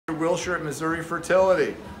Wilshire at Missouri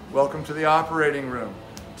Fertility. Welcome to the operating room.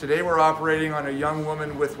 Today we're operating on a young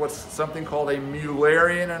woman with what's something called a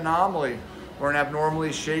Mullerian anomaly, or an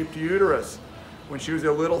abnormally shaped uterus. When she was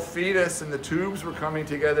a little fetus and the tubes were coming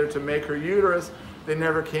together to make her uterus, they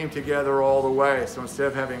never came together all the way. So instead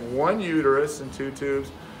of having one uterus and two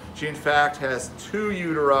tubes, she in fact has two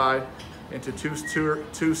uteri into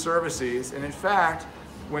two cervices, and in fact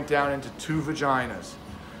went down into two vaginas.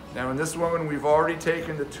 Now in this woman, we've already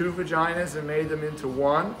taken the two vaginas and made them into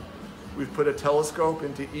one. We've put a telescope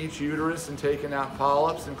into each uterus and taken out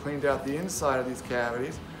polyps and cleaned out the inside of these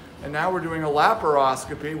cavities. And now we're doing a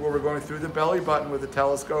laparoscopy where we're going through the belly button with a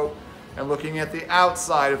telescope and looking at the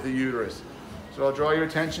outside of the uterus. So I'll draw your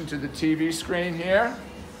attention to the TV screen here.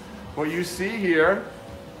 What you see here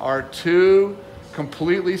are two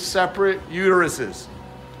completely separate uteruses.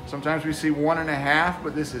 Sometimes we see 1.5,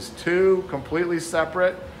 but this is two completely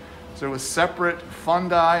separate. So with separate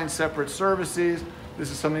fundi and separate cervices, this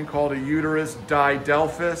is something called a uterus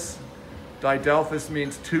didelphys. Didelphys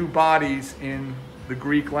means two bodies in the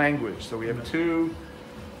Greek language. So we have two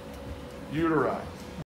uteri.